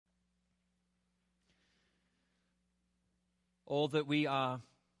All that we are,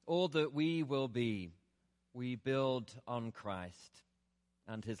 all that we will be, we build on Christ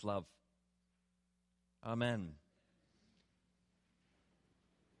and his love. Amen.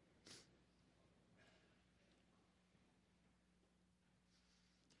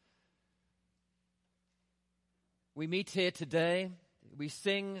 We meet here today, we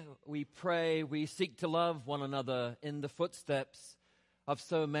sing, we pray, we seek to love one another in the footsteps of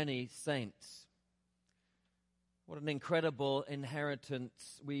so many saints. What an incredible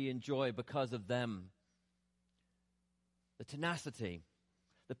inheritance we enjoy because of them. The tenacity,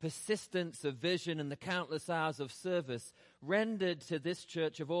 the persistence of vision and the countless hours of service rendered to this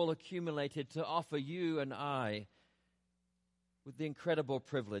church have all accumulated to offer you and I with the incredible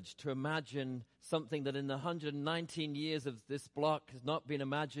privilege to imagine something that in the 119 years of this block has not been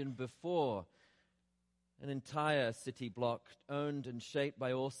imagined before. An entire city block owned and shaped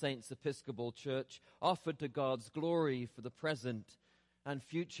by All Saints Episcopal Church, offered to God's glory for the present and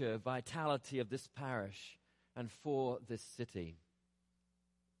future vitality of this parish and for this city.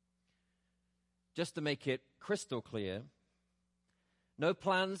 Just to make it crystal clear, no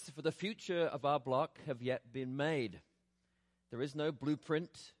plans for the future of our block have yet been made. There is no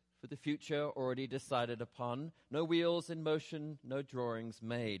blueprint for the future already decided upon, no wheels in motion, no drawings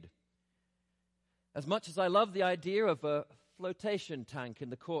made. As much as I love the idea of a flotation tank in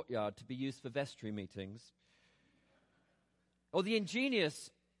the courtyard to be used for vestry meetings, or the ingenious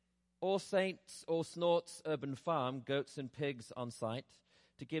All Saints, All Snorts urban farm, goats and pigs on site,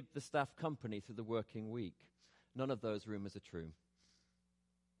 to give the staff company through the working week, none of those rumors are true.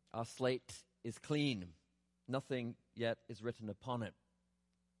 Our slate is clean. Nothing yet is written upon it.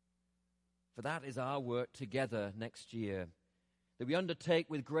 For that is our work together next year, that we undertake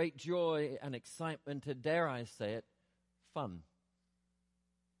with great joy and excitement, and dare I say it, fun.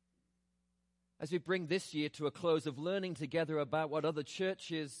 As we bring this year to a close of learning together about what other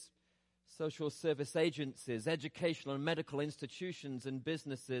churches, social service agencies, educational and medical institutions and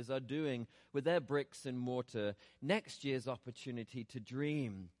businesses are doing with their bricks and mortar, next year's opportunity to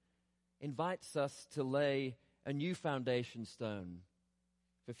dream invites us to lay a new foundation stone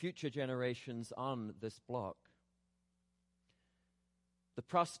for future generations on this block. The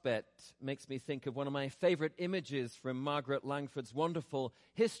prospect makes me think of one of my favorite images from Margaret Langford's wonderful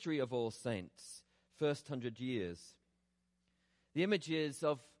History of All Saints, First 100 Years. The images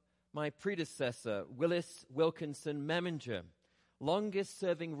of my predecessor, Willis Wilkinson Meminger,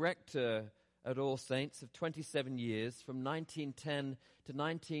 longest-serving rector at All Saints of 27 years, from 1910 to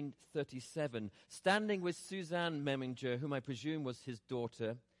 1937, standing with Suzanne Meminger, whom I presume was his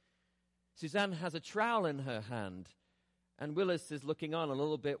daughter. Suzanne has a trowel in her hand, and Willis is looking on a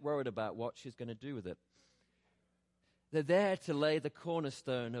little bit worried about what she's going to do with it. They're there to lay the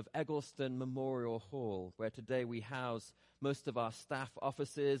cornerstone of Eggleston Memorial Hall, where today we house most of our staff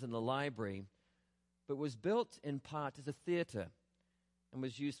offices and the library, but was built in part as a theatre and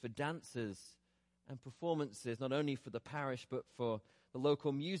was used for dances and performances, not only for the parish, but for the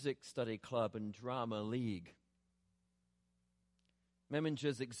local music study club and drama league.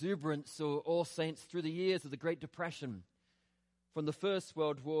 Meminger's exuberance saw All Saints through the years of the Great Depression, from the First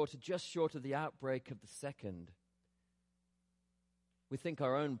World War to just short of the outbreak of the Second. We think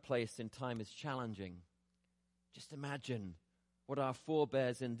our own place in time is challenging. Just imagine what our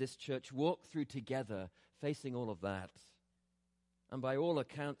forebears in this church walked through together, facing all of that. And by all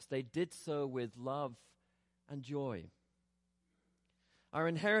accounts, they did so with love and joy. Our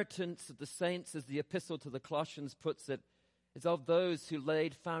inheritance of the saints, as the Epistle to the Colossians puts it, is of those who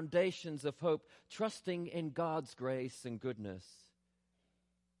laid foundations of hope, trusting in God's grace and goodness.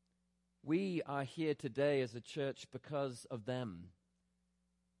 We are here today as a church because of them.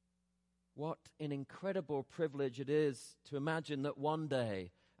 What an incredible privilege it is to imagine that one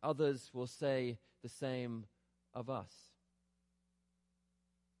day others will say the same of us.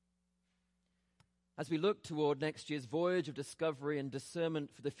 As we look toward next year's voyage of discovery and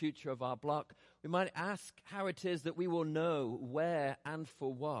discernment for the future of our block, we might ask how it is that we will know where and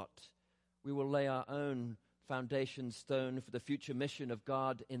for what we will lay our own foundation stone for the future mission of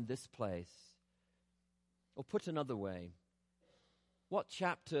God in this place. Or put another way, what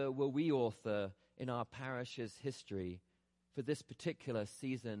chapter will we author in our parish's history for this particular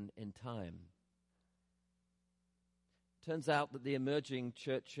season in time? Turns out that the emerging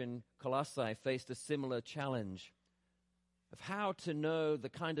church in Colossae faced a similar challenge of how to know the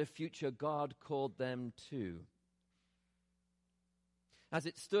kind of future God called them to. As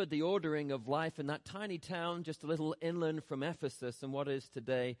it stood, the ordering of life in that tiny town just a little inland from Ephesus and what is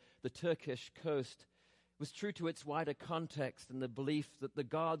today the Turkish coast was true to its wider context and the belief that the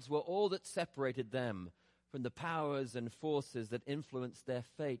gods were all that separated them from the powers and forces that influence their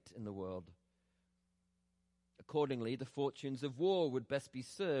fate in the world. Accordingly, the fortunes of war would best be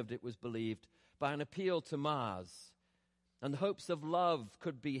served, it was believed, by an appeal to Mars, and the hopes of love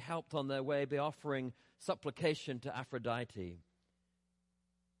could be helped on their way by offering supplication to Aphrodite.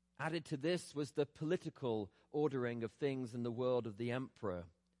 Added to this was the political ordering of things in the world of the emperor.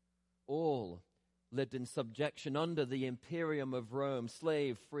 All lived in subjection under the imperium of Rome,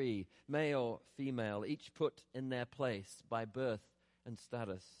 slave-free, male, female, each put in their place by birth and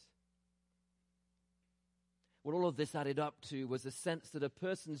status. What all of this added up to was a sense that a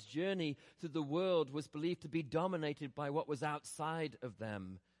person's journey through the world was believed to be dominated by what was outside of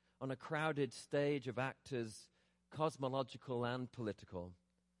them on a crowded stage of actors, cosmological and political.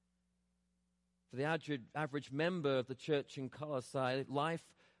 For the average member of the church in Colossae,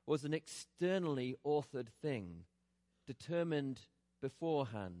 life was an externally authored thing, determined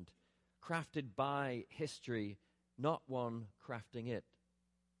beforehand, crafted by history, not one crafting it.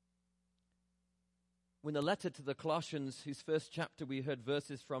 When the letter to the Colossians, whose first chapter we heard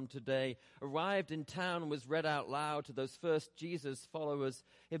verses from today, arrived in town and was read out loud to those first Jesus followers,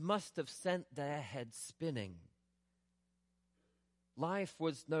 it must have sent their heads spinning. Life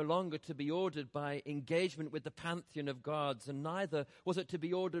was no longer to be ordered by engagement with the pantheon of gods, and neither was it to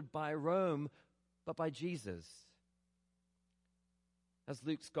be ordered by Rome, but by Jesus. As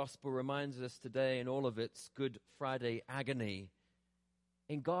Luke's gospel reminds us today in all of its Good Friday agony,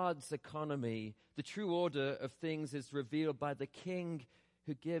 in God's economy, the true order of things is revealed by the King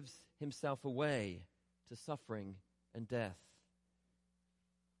who gives himself away to suffering and death.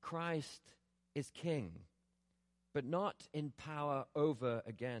 Christ is King, but not in power over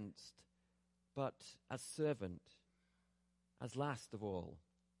against, but as servant, as last of all.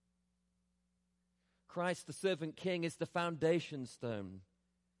 Christ, the servant King, is the foundation stone.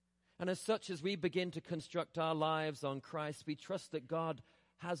 And as such, as we begin to construct our lives on Christ, we trust that God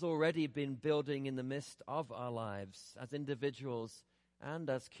has already been building in the midst of our lives as individuals and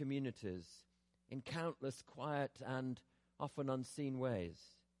as communities in countless quiet and often unseen ways.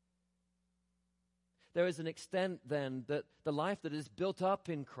 There is an extent then that the life that is built up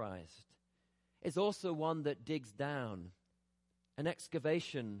in Christ is also one that digs down, an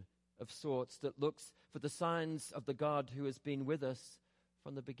excavation of sorts that looks for the signs of the God who has been with us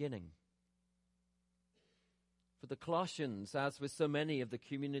from the beginning. For the Colossians, as with so many of the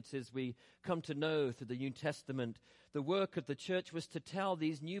communities we come to know through the New Testament, the work of the church was to tell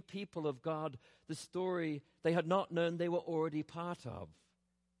these new people of God the story they had not known they were already part of.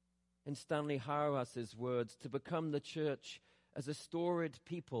 In Stanley Hauerwas's words, to become the church as a storied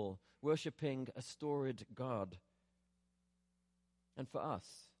people worshipping a storied God. And for us,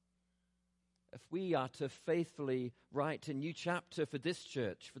 if we are to faithfully write a new chapter for this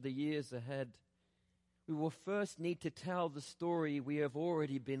church for the years ahead, we will first need to tell the story we have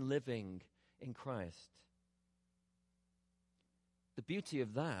already been living in Christ. The beauty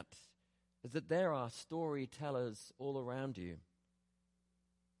of that is that there are storytellers all around you.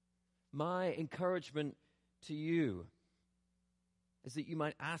 My encouragement to you is that you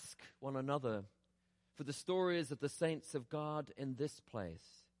might ask one another for the stories of the saints of God in this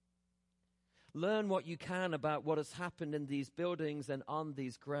place. Learn what you can about what has happened in these buildings and on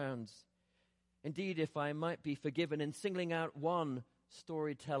these grounds. Indeed, if I might be forgiven in singling out one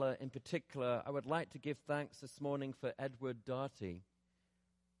storyteller in particular, I would like to give thanks this morning for Edward Darty,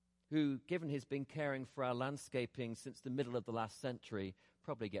 who, given he's been caring for our landscaping since the middle of the last century,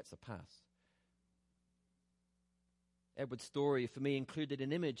 probably gets a pass. Edward's story for me included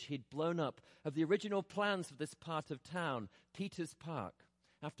an image he'd blown up of the original plans for this part of town, Peters Park,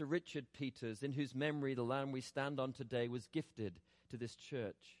 after Richard Peters, in whose memory the land we stand on today was gifted to this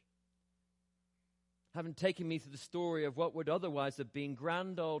church. Having taken me through the story of what would otherwise have been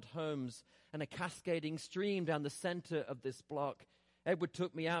grand old homes and a cascading stream down the center of this block, Edward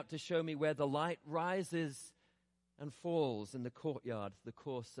took me out to show me where the light rises and falls in the courtyard for the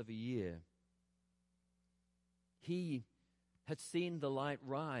course of a year. He had seen the light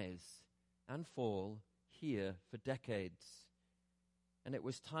rise and fall here for decades, and it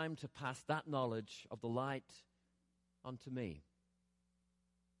was time to pass that knowledge of the light onto me.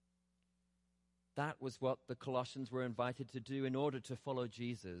 That was what the Colossians were invited to do in order to follow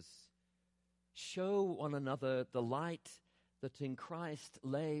Jesus. Show one another the light that in Christ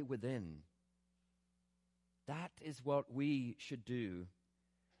lay within. That is what we should do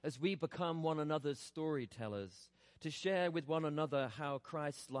as we become one another's storytellers, to share with one another how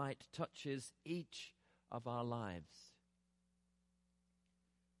Christ's light touches each of our lives.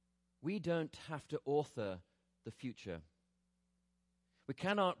 We don't have to author the future. We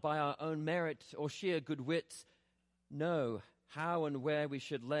cannot, by our own merit or sheer good wits, know how and where we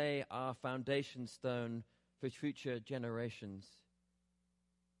should lay our foundation stone for future generations.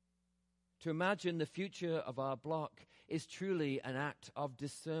 To imagine the future of our block is truly an act of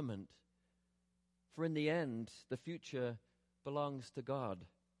discernment. For in the end, the future belongs to God.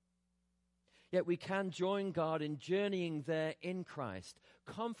 Yet we can join God in journeying there in Christ,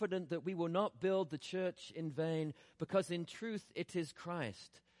 confident that we will not build the church in vain, because in truth it is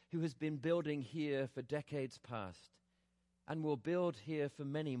Christ who has been building here for decades past and will build here for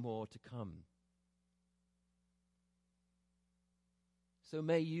many more to come. So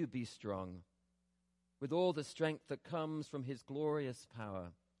may you be strong with all the strength that comes from his glorious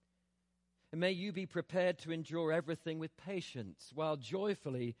power. And may you be prepared to endure everything with patience while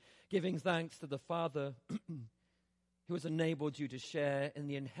joyfully giving thanks to the Father who has enabled you to share in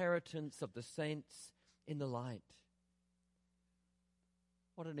the inheritance of the saints in the light.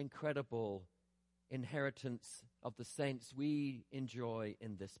 What an incredible inheritance of the saints we enjoy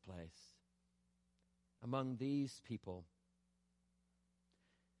in this place, among these people.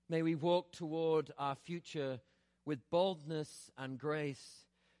 May we walk toward our future with boldness and grace,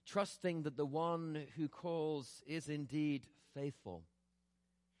 trusting that the one who calls is indeed faithful,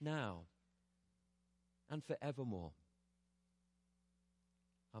 now and forevermore.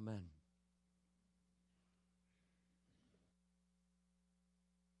 Amen.